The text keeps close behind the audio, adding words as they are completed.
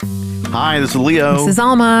Hi, this is Leo. This is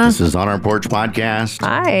Alma. This is On Our Porch Podcast.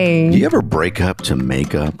 Hi. Do you ever break up to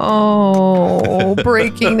make up? Oh,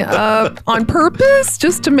 breaking up on purpose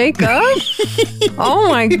just to make up? Oh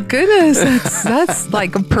my goodness. That's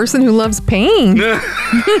like a person who loves pain.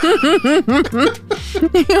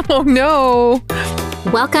 Oh no.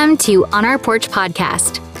 Welcome to On Our Porch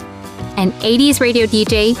Podcast. An 80s radio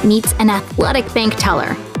DJ meets an athletic bank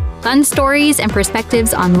teller. Fun stories and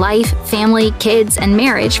perspectives on life, family, kids, and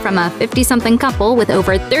marriage from a 50-something couple with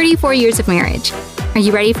over 34 years of marriage. Are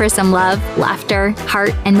you ready for some love, laughter,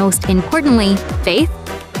 heart, and most importantly, faith?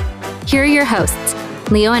 Here are your hosts,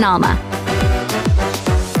 Leo and Alma.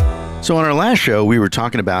 So on our last show, we were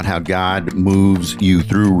talking about how God moves you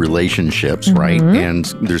through relationships, right? And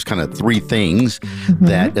there's kind of three things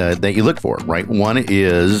that you look for, right? One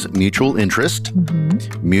is mutual interest,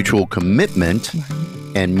 mutual commitment,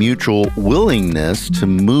 and mutual willingness to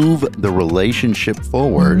move the relationship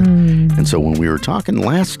forward. And so when we were talking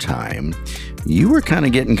last time, you were kind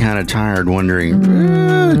of getting kind of tired, wondering,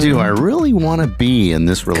 do I really want to be in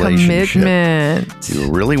this relationship? Commitment. Do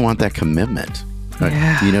you really want that commitment?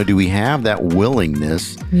 Yeah. You know, do we have that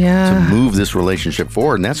willingness Yeah. to move this relationship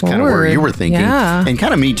forward? And that's kind of where you were thinking. Yeah. And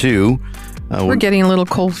kind of me too. We're getting a little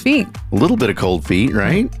cold feet. A little bit of cold feet,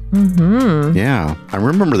 right? Mm-hmm. Yeah. I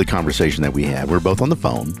remember the conversation that we had. We were both on the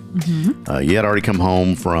phone. You had already come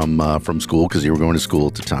home from school because you were going to school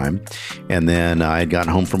at the time. And then I had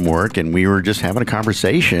gotten home from work and we were just having a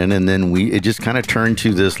conversation. And then it just kind of turned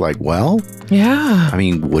to this like, well, Yeah. I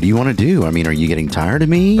mean, what do you want to do? I mean, are you getting tired of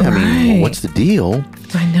me? I mean, Right. what's the deal?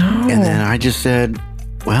 I know. And then I just said,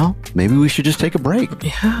 well, maybe we should just take a break.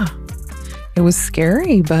 Yeah. It was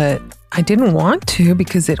scary, but I didn't want to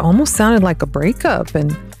because it almost sounded like a breakup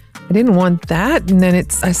and I didn't want that. And then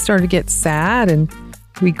I started to get sad and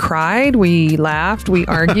we cried, we laughed, we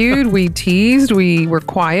argued, we teased, we were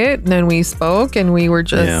quiet, and then we spoke and we were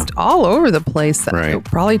just all over the place. Right.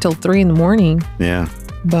 Probably till 3 a.m. Yeah.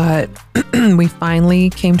 But we finally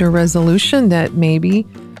came to a resolution that maybe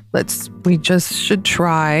we just should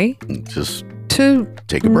try Just to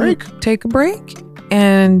take a break. Take a break.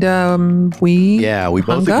 And we We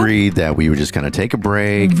both hung up. agreed that we would just kind of take a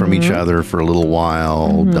break from each other for a little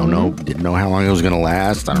while. Didn't know how long it was going to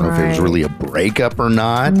last. I don't know if it was Right. really a breakup or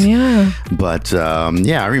not. Yeah. But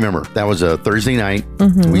I remember that was a Thursday night.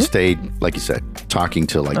 We stayed, like you said, talking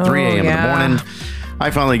till like 3 a.m. in the morning. I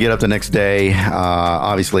finally get up the next day.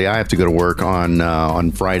 Obviously, I have to go to work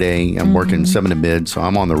on Friday. I'm working 7 to mid, so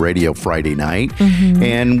I'm on the radio Friday night.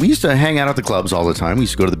 And we used to hang out at the clubs all the time. We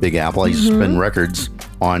used to go to the Big Apple. I used to spin records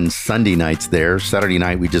on Sunday nights there. Saturday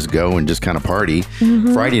night, we just go and just kind of party.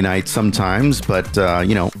 Friday night sometimes, but,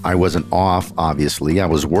 I wasn't off, obviously. I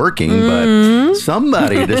was working, but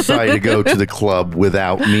somebody decided to go to the club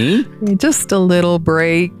without me. Just a little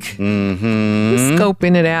break.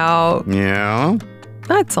 Scoping it out. Yeah.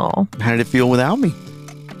 That's all. How did it feel without me?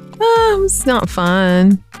 It was not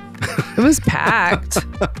fun. It was packed.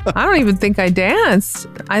 I don't even think I danced.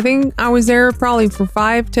 I think I was there probably for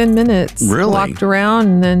 5-10 minutes. Really? Walked around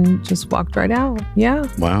and then just walked right out. Yeah.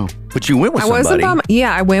 Wow. But you went with I somebody. wasn't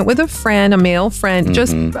I went with a friend, a male friend,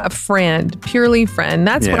 just a friend, purely friend.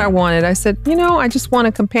 That's what Yeah. I wanted. I said, I just want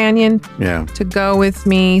a companion Yeah. to go with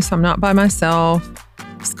me so I'm not by myself.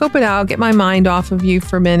 Scope it out, get my mind off of you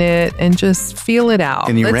for a minute and just feel it out.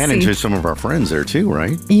 And you Let's ran see. into some of our friends there too,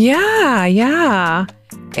 right? Yeah.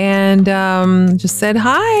 And just said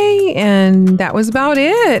hi, and that was about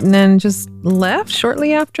it. And then just left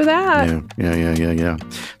shortly after that. Yeah.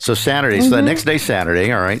 So Saturday, so that next day, Saturday,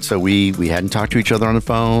 all right. So we hadn't talked to each other on the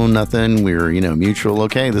phone, nothing. We were, mutual.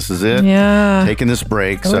 Okay, this is it. Yeah. Taking this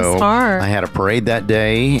break. It was hard. I had a parade that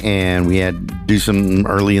day, and we had to do some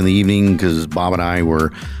early in the evening because Bob and I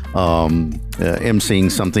were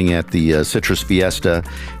emceeing something at the Citrus Fiesta.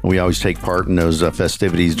 And we always take part in those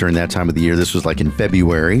festivities during that time of the year. This was like in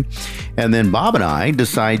February. And then Bob and I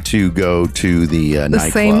decide to go to the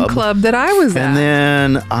nightclub. Same club that I was at. And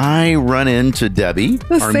then I run into Debbie,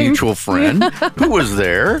 our mutual friend, who was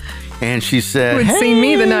there. And she said, Who had seen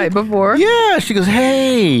me the night before. Yeah. She goes,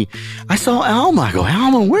 hey, I saw Alma. I go,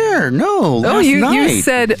 Alma, where? No, last night. You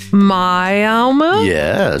said my Alma?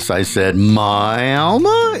 Yes. I said, my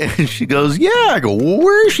Alma? And she goes, yeah. I go, well,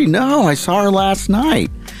 where is she? No, I saw her last night.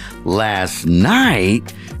 Last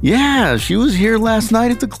night? Yeah, she was here last night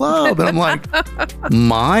at the club. And I'm like,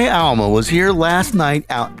 my Alma was here last night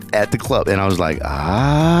out at the club. And I was like,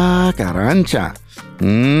 carancha.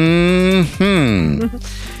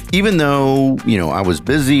 Even though, I was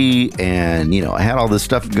busy and, I had all this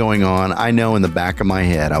stuff going on, I know in the back of my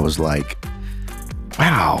head, I was like,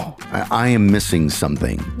 wow, I am missing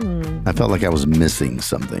something. I felt like I was missing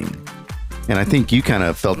something. And I think you kind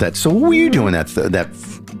of felt that. So what were you doing that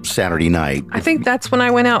Saturday night? I think that's when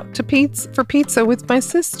I went out to pizza with my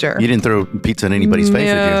sister. You didn't throw pizza in anybody's face,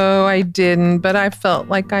 did you? No, I didn't. But I felt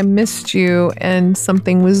like I missed you and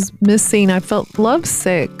something was missing. I felt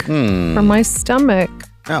lovesick from my stomach.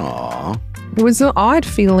 Aw. It was an odd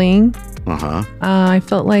feeling. Uh-huh. I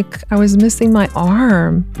felt like I was missing my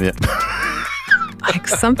arm. Yeah. Like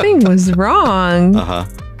something was wrong. Uh-huh.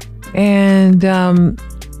 And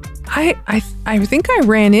I think I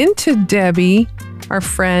ran into Debbie, our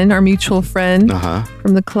mutual friend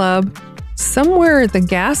from the club, somewhere at the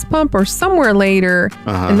gas pump or somewhere later.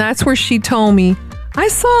 And that's where she told me, I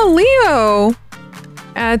saw Leo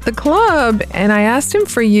at the club and I asked him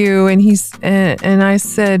for you, and I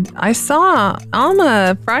said, I saw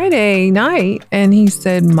Alma Friday night, and he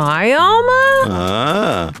said, my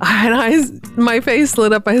Alma? And my face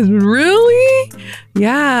lit up. I said, really?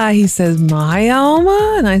 Yeah. He says, my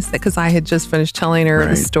Alma? And I said, because I had just finished telling her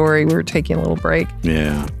the story. We were taking a little break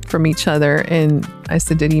from each other. And I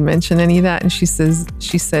said, did he mention any of that? And she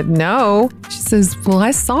said, no. She says, well,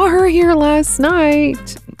 I saw her here last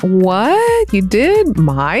night. What? You did?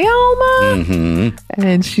 My Alma? Mm-hmm.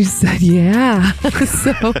 And she said, yeah.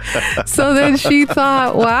 so then she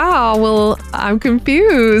thought, wow, well, I'm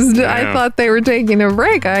confused. Yeah. I thought they were taking a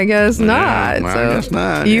break. I guess not. I guess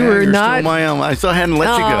not. You were not. My Alma. I still hadn't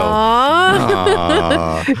let you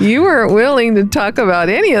go. You weren't willing to talk about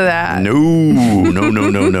any of that.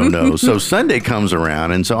 No. So Sunday comes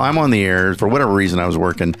around, and so I'm on the air. For whatever reason, I was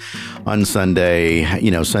working on Sunday,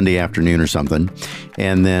 Sunday afternoon or something.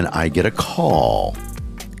 And then I get a call.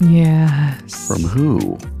 Yes. From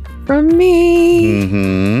who? From me.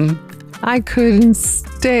 Mm-hmm. I couldn't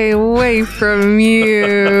stay away from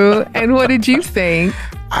you. And what did you think?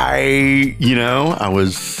 I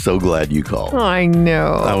was so glad you called. I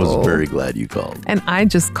know. I was very glad you called. And I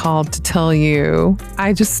just called to tell you,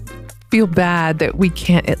 I just feel bad that we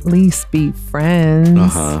can't at least be friends.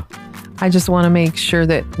 Uh-huh. I just want to make sure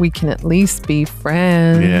that we can at least be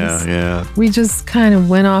friends. Yeah. We just kind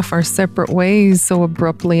of went off our separate ways so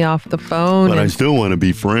abruptly off the phone. But I still want to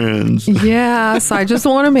be friends. Yeah, so I just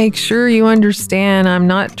want to make sure you understand. I'm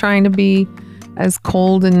not trying to be as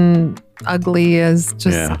cold and ugly as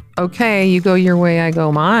just, okay, you go your way, I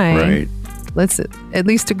go mine. Right. Let's at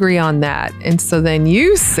least agree on that. And so then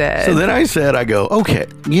you said. So then I go, okay,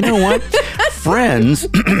 you know what?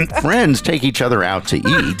 friends take each other out to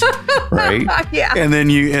eat, right? Yeah. And then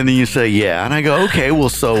you say, yeah. And I go, okay, well,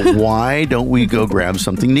 so why don't we go grab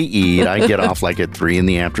something to eat? I get off like at 3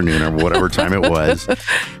 p.m. or whatever time it was.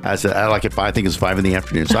 I said, I like at 5, I think it's 5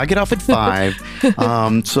 p.m. So I get off at 5.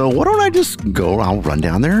 So why don't I just go, I'll run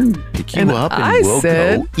down there and pick you up and we'll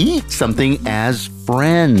go eat something as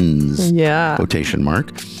friends. Yeah. Quotation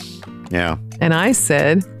mark. Yeah. And I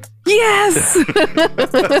said, yes.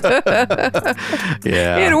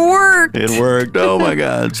 Yeah. It worked. It worked. Oh my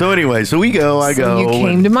God. So anyway, so we go, I go. You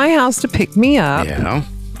came to my house to pick me up. Yeah.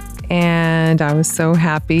 And I was so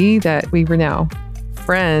happy that we were now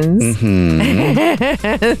friends. Mm-hmm.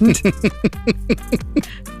 And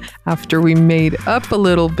after we made up a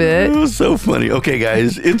little bit. It was so funny. Okay,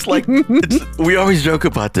 guys, it's like, we always joke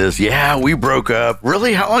about this. Yeah, we broke up.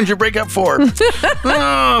 Really? How long did you break up for?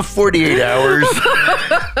 48 hours.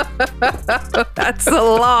 That's a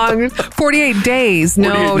long, 48 days.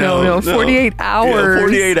 No, 48 hours. Yeah,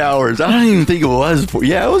 48 hours. I don't even think it was.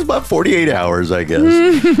 It was about 48 hours, I guess.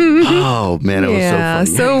 Oh, man, it was so funny.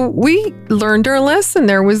 So we learned our lesson.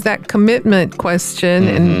 There was that commitment question.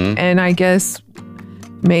 And I guess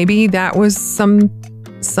maybe that was some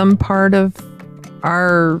part of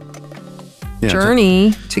our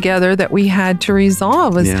journey together that we had to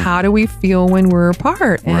resolve was how do we feel when we're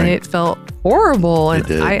apart? And it felt horrible. And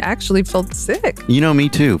I actually felt sick. Me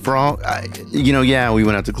too. For all, we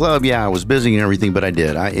went out to the club. Yeah, I was busy and everything, but I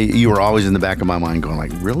did. You were always in the back of my mind going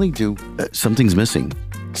like, really? Something's missing.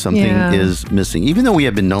 Something is missing. Even though we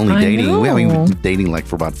had been only dating, we had been dating like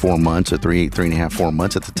for about 4 months or 4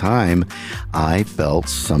 months at the time, I felt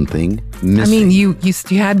something missing. I mean, you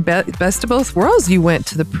had best of both worlds. You went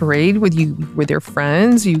to the parade with your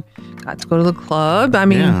friends. You got to go to the club. I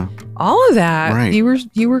mean, all of that. Right. You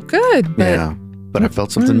were good. But, but I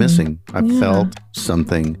felt something missing. I felt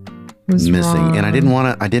something missing, wrong. And I didn't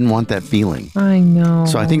want that feeling. I know.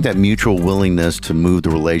 So I think that mutual willingness to move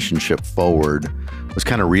the relationship forward was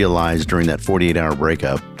kind of realized during that 48-hour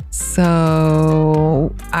breakup.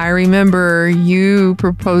 So I remember you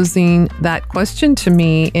proposing that question to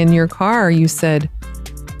me in your car. You said,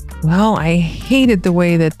 well, I hated the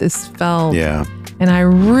way that this felt. Yeah. And I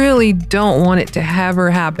really don't want it to ever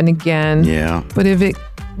happen again. Yeah. But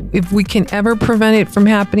if we can ever prevent it from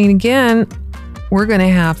happening again, we're going to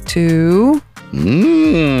have to...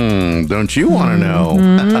 Don't you want to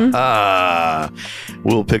know?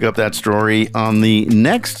 We'll pick up that story on the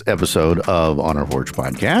next episode of On Our Porch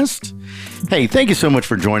Podcast. Hey, thank you so much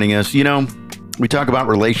for joining us. You know, we talk about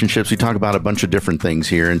relationships. We talk about a bunch of different things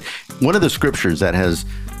here. And one of the scriptures that has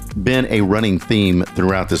been a running theme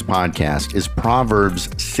throughout this podcast is Proverbs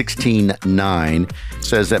 16:9.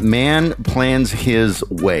 Says that man plans his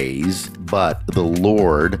ways, but the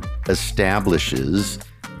Lord establishes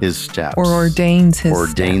his steps. Or ordains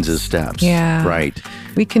his steps. Yeah. Right.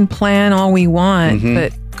 We can plan all we want,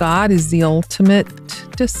 but God is the ultimate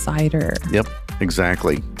decider. Yep.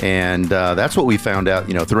 Exactly. And that's what we found out,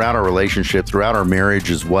 you know, throughout our relationship, throughout our marriage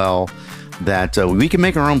as well, that we can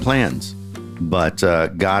make our own plans, but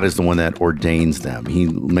God is the one that ordains them. He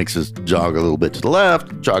makes us jog a little bit to the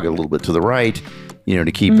left, jog a little bit to the right, you know,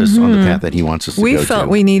 to keep us on the path that he wants us to go to. We felt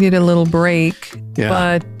we needed a little break,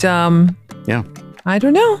 but I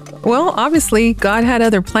don't know. Well, obviously, God had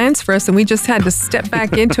other plans for us, and we just had to step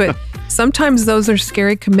back into it. Sometimes those are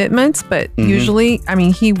scary commitments, but usually, I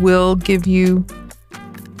mean, he will give you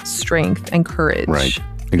strength and courage. Right.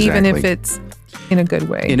 Exactly. Even if it's in a good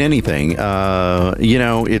way. In anything, you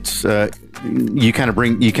know, it's you kind of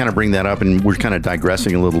bring that up, and we're kind of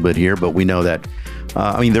digressing a little bit here, but we know that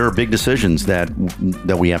I mean, there are big decisions that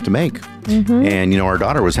we have to make. And, you know, our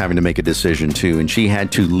daughter was having to make a decision too, and she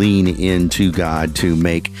had to lean into God to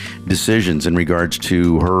make decisions in regards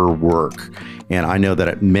to her work. And I know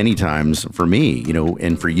that many times for me, you know,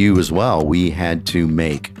 and for you as well, we had to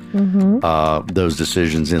make those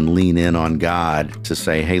decisions and lean in on God to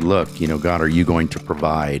say, hey, look, you know, God, are you going to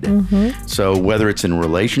provide? So whether it's in a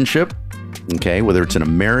relationship, okay, whether it's in a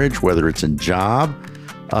marriage, whether it's in job,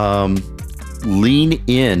 lean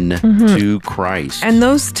in to Christ. And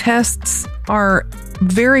those tests are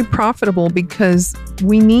very profitable because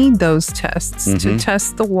we need those tests to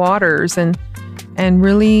test the waters and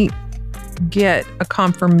really get a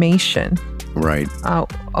confirmation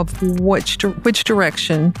of which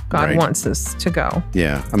direction God wants us to go.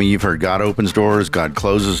 Yeah. I mean, you've heard God opens doors, God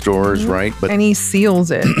closes doors, right? But and he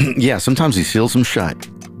seals it. Yeah, sometimes he seals them shut.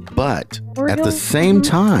 But at the same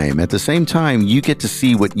time, you get to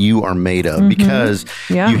see what you are made of because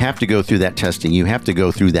you have to go through that testing. You have to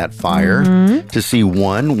go through that fire to see,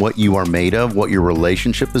 one, what you are made of, what your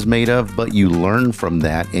relationship is made of, but you learn from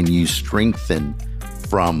that and you strengthen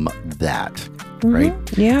from that. Right?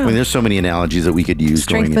 Yeah. I mean, there's so many analogies that we could use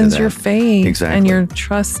going into that. Strengthens your faith exactly. and your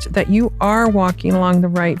trust that you are walking along the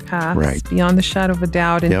right path beyond the shadow of a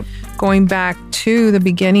doubt. And going back to the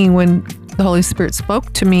beginning when the Holy Spirit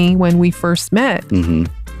spoke to me when we first met,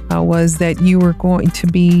 was that you were going to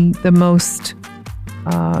be the most,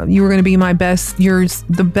 you were going to be my best,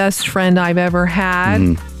 the best friend I've ever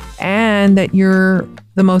had, and that you're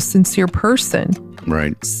the most sincere person.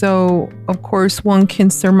 Right. So, of course, one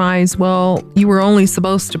can surmise, well, you were only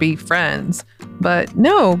supposed to be friends. But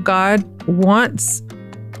no, God wants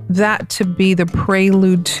that to be the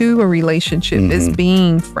prelude to a relationship, is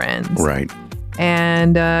being friends. Right.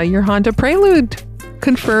 And your Honda Prelude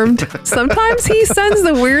confirmed. Sometimes he sends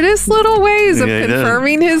the weirdest little ways of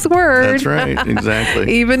confirming his word. That's right.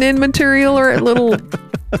 Exactly. Even in material or little,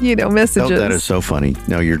 messages. Oh, that is so funny.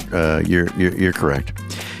 No, you're correct.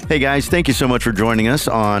 Hey guys, thank you so much for joining us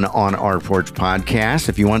on Our Porch Podcast.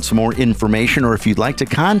 If you want some more information or if you'd like to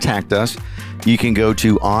contact us, you can go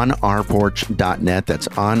to onourporch.net. That's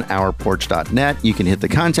onourporch.net. You can hit the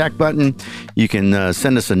contact button. You can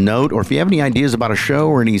send us a note, or if you have any ideas about a show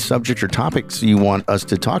or any subject or topics you want us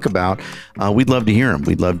to talk about, we'd love to hear them.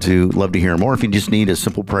 We'd love to hear them. Or if you just need a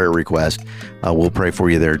simple prayer request, we'll pray for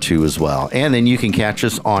you there too as well. And then you can catch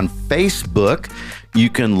us on Facebook. You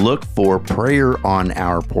can look for Prayer on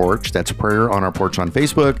Our Porch. That's Prayer on Our Porch on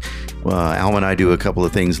Facebook. Alma and I do a couple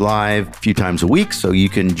of things live a few times a week, so you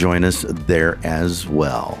can join us there as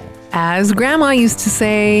well. As Grandma used to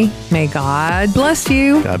say, may God bless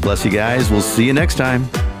you. God bless you guys. We'll see you next time.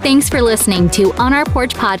 Thanks for listening to On Our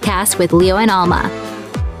Porch Podcast with Leo and Alma.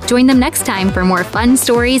 Join them next time for more fun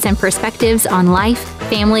stories and perspectives on life,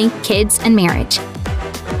 family, kids, and marriage.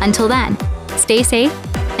 Until then, stay safe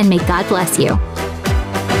and may God bless you.